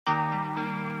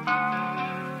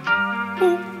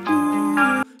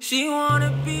She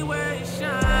wanna be where it's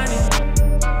shining.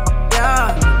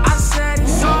 Yeah, I said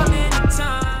it's all in the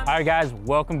time. All right guys,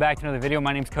 welcome back to another video.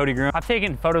 My name's Cody Groom. I've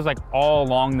taken photos like all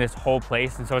along this whole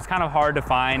place, and so it's kind of hard to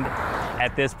find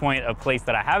at this point a place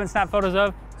that I haven't snapped photos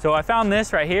of. So I found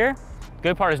this right here.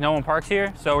 Good part is no one parks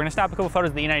here. So we're gonna snap a couple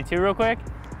photos of the E92 real quick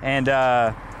and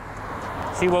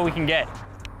see what we can get.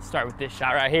 Start with this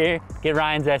shot right here. Get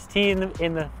Ryan's ST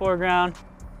in the foreground.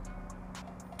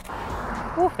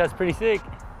 Whew, that's pretty sick.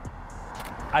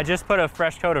 I just put a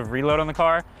fresh coat of Reload on the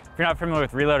car. If you're not familiar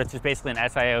with Reload, it's just basically an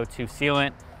SiO2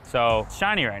 sealant. So it's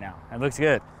shiny right now. It looks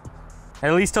good,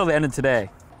 at least till the end of today.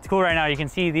 It's cool right now. You can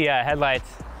see the headlights.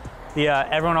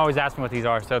 Everyone always asks me what these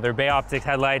are. So they're Bay Optics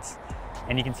headlights,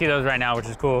 and you can see those right now, which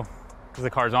is cool because the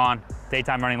car's on.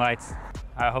 Daytime running lights.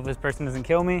 I hope this person doesn't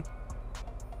kill me.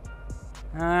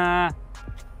 Yeah,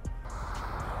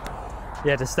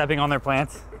 just stepping on their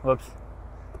plants. Whoops.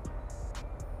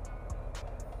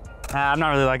 I'm not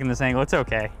really liking this angle. It's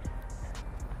okay.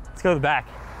 Let's go to the back.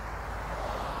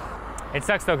 It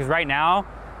sucks though, because right now,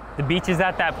 the beach is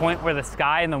at that point where the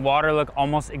sky and the water look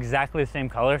almost exactly the same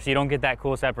color, so you don't get that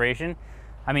cool separation.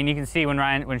 I mean, you can see when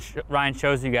Ryan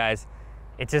shows you guys,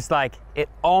 it's just like, it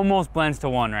almost blends to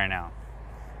one right now.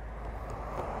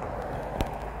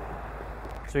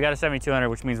 So we got a 7200,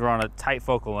 which means we're on a tight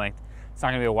focal length. It's not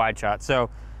gonna be a wide shot. So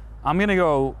I'm gonna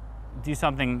go do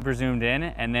something for zoomed in,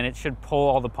 and then it should pull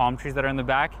all the palm trees that are in the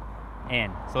back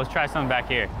in. So let's try something back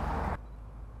here.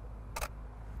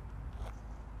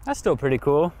 That's still pretty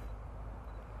cool.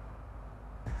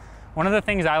 One of the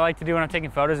things I like to do when I'm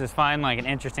taking photos is find like an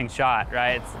interesting shot,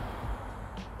 right?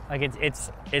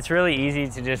 It's really easy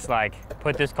to just like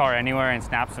put this car anywhere and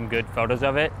snap some good photos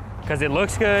of it because it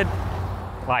looks good.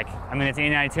 Like, I mean, it's an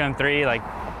E92 M3, like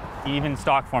even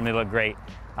stock form, they look great.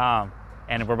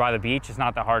 And if we're by the beach, it's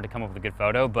not that hard to come up with a good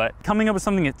photo, but coming up with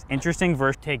something that's interesting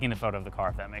versus taking a photo of the car,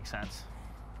 if that makes sense.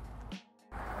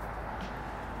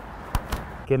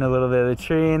 Getting a little bit of the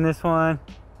tree in this one.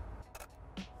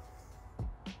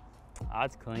 Oh,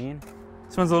 it's clean.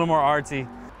 This one's a little more artsy.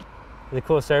 There's a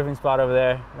cool surfing spot over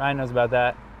there. Ryan knows about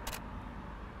that.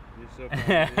 You're so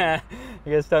funny,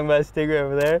 you guys talking about a stingray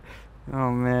over there?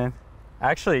 Oh man.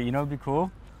 Actually, you know what'd be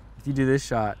cool? If you do this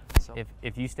shot.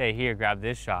 If you stay here, grab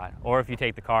this shot, or if you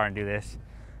take the car and do this,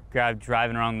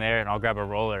 driving around there, and I'll grab a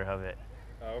roller of it.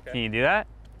 Oh, okay. Can you do that?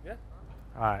 Yeah.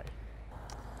 All right.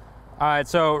 All right,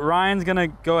 so Ryan's gonna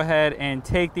go ahead and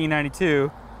take the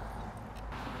E92.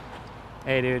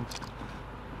 Hey, dude.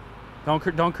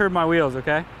 Don't curb my wheels,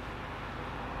 okay?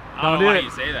 I don't know why you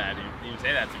say that. You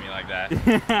say that to me like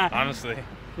that. Honestly.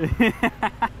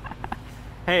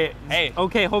 Hey,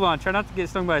 okay, hold on. Try not to get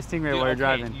stung by a stingray while you're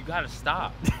driving. You gotta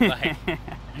stop. Like,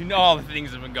 you know all the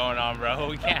things that have been going on, bro.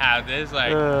 We can't have this.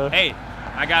 Like, hey,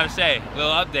 I gotta say,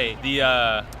 little update.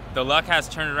 The luck has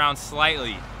turned around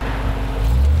slightly.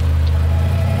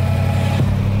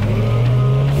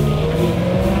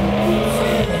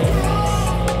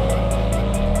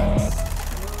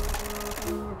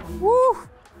 Woo!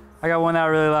 I got one that I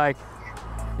really like.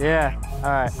 Yeah,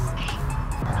 all right.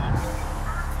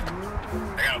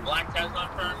 I got a black Tesla in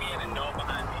front of me and a no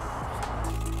behind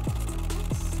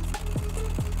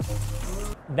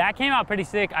me. That came out pretty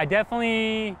sick.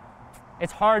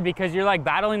 It's hard because you're like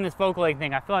battling this focal length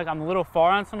thing. I feel like I'm a little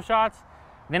far on some shots,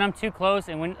 then I'm too close,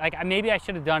 and when maybe I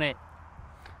should have done it.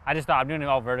 I just thought I'm doing it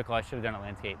all vertical. I should have done it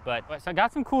landscape, but so I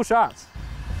got some cool shots.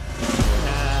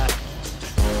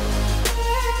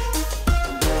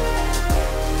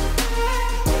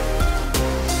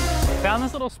 Found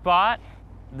this little spot.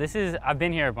 I've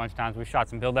been here a bunch of times. We've shot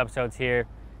some build episodes here.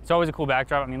 It's always a cool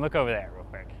backdrop. I mean, look over there real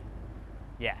quick.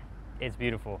 Yeah, it's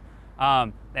beautiful.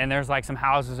 And there's like some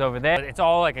houses over there. It's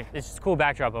all like, it's just a cool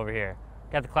backdrop over here.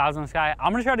 Got the clouds in the sky.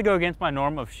 I'm gonna try to go against my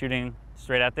norm of shooting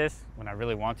straight at this when I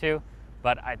really want to,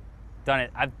 but I've done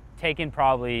it. I've taken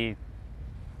probably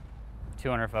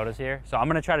 200 photos here. So I'm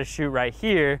gonna try to shoot right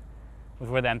here with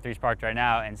where the M3's parked right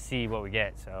now and see what we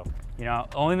get. So, you know,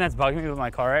 the only thing that's bugging me with my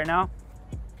car right now,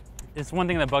 it's one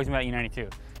thing that bugs me about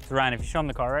E92. So Ryan, if you show them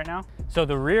the car right now. So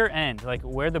the rear end, like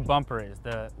where the bumper is,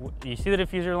 you see the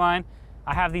diffuser line?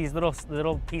 I have these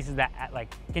little pieces that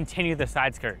like continue the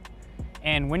side skirt.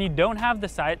 And when you don't have the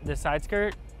side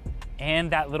skirt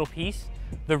and that little piece,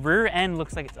 the rear end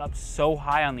looks like it's up so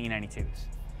high on the E92s.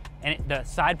 And the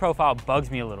side profile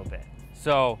bugs me a little bit.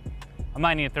 So I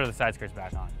might need to throw the side skirts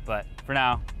back on, but for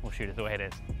now, we'll shoot it the way it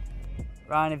is.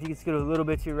 Ryan, if you could scoot a little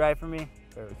bit to your right for me.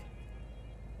 Perfect.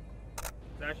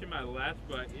 It's actually my left,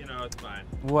 but you know, it's fine.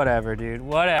 Whatever, dude,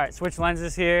 whatever. All right, switch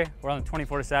lenses here. We're on the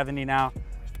 24-70 now.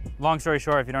 Long story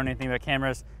short, if you don't know anything about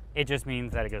cameras, it just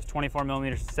means that it goes 24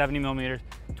 millimeters to 70 millimeters,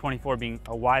 24 being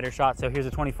a wider shot. So here's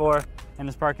a 24 in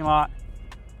this parking lot.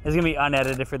 It's gonna be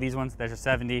unedited for these ones. There's a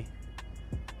 70,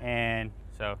 and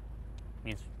so it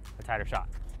means a tighter shot.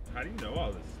 How do you know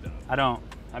all this stuff? I don't,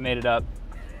 I made it up.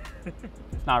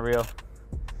 It's not real.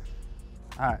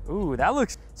 All right, ooh, that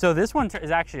looks, so this one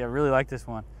is actually, I really like this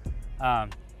one.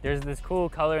 There's this cool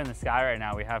color in the sky right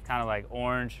now. We have kind of like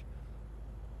orange,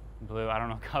 blue, I don't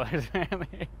know colors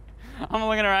really. I'm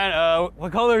looking around,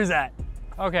 what color is that?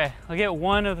 Okay, I'll get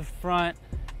one of the front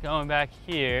going back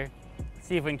here.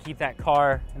 See if we can keep that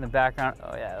car in the background.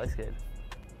 Oh yeah, it looks good.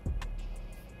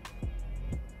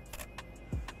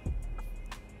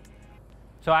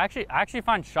 So I actually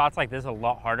find shots like this a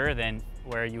lot harder than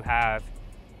where you have,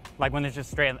 like when it's just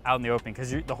straight out in the open,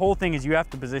 because the whole thing is you have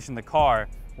to position the car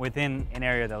within an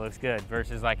area that looks good,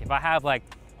 versus like if I have like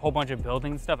a whole bunch of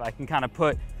building stuff, I can kind of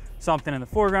put something in the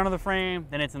foreground of the frame,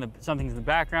 then it's in something's in the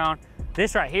background.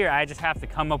 This right here, I just have to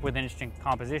come up with an interesting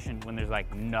composition when there's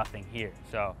like nothing here.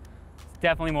 So it's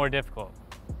definitely more difficult.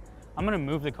 I'm gonna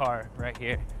move the car right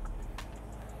here.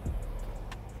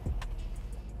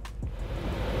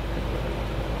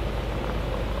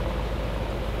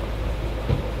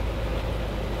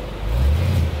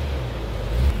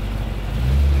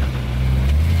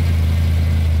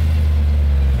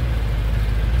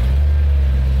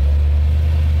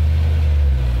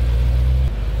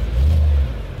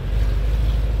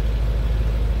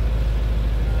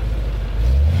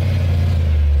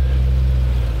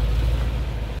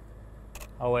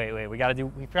 Oh wait, we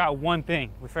forgot one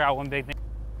thing. We forgot one big thing.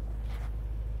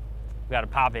 We gotta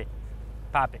pop it,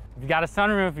 pop it. If you got a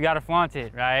sunroof, you gotta flaunt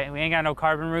it, right? We ain't got no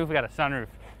carbon roof, we got a sunroof.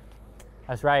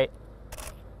 That's right.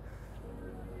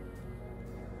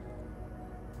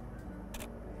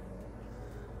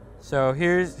 So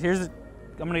here's,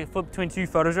 I'm gonna flip between two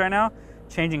photos right now,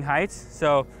 changing heights.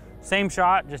 So same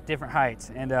shot, just different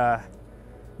heights, and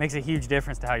makes a huge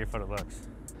difference to how your photo looks.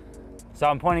 So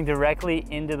I'm pointing directly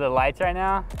into the lights right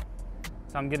now.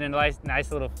 So I'm getting a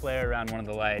nice little flare around one of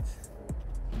the lights.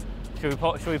 Should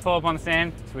we pull up on the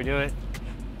stand? Should we do it?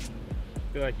 I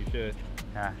feel like you should.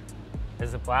 Yeah. Is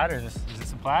this a plaid or is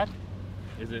this a plaid?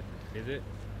 Is it? Is it?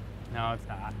 No, it's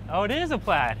not. Oh, it is a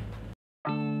plaid.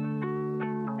 All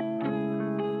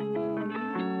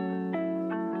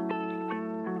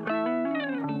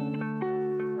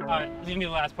right, this is gonna be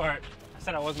the last part. I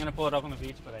said I wasn't gonna pull it up on the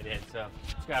beach, but I did. So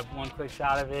just grab one quick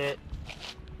shot of it.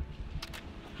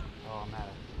 Oh, I'm at it.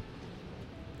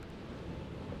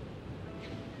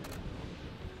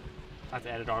 I have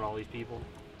to edit out all these people.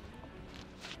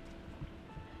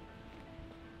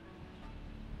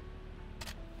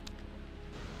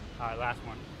 All right, last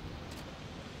one.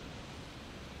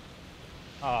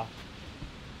 Oh,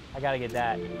 I gotta get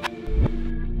that.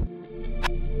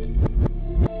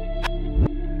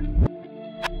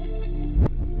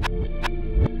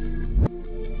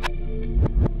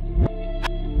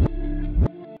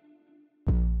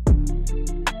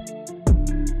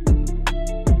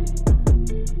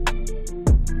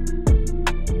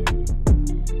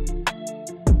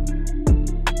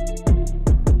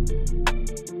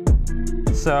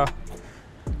 So, all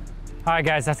right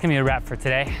guys, that's gonna be a wrap for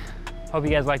today. Hope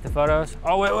you guys liked the photos.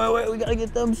 Oh, wait, we gotta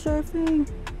get them surfing.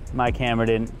 My camera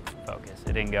didn't focus,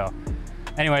 it didn't go.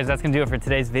 Anyways, that's gonna do it for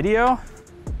today's video.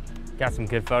 Got some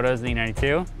good photos of the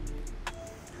E92.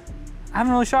 I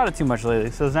haven't really shot it too much lately,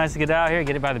 so it's nice to get out here,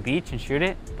 get it by the beach and shoot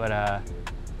it. But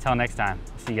until next time,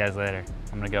 I'll see you guys later.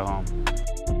 I'm gonna go home.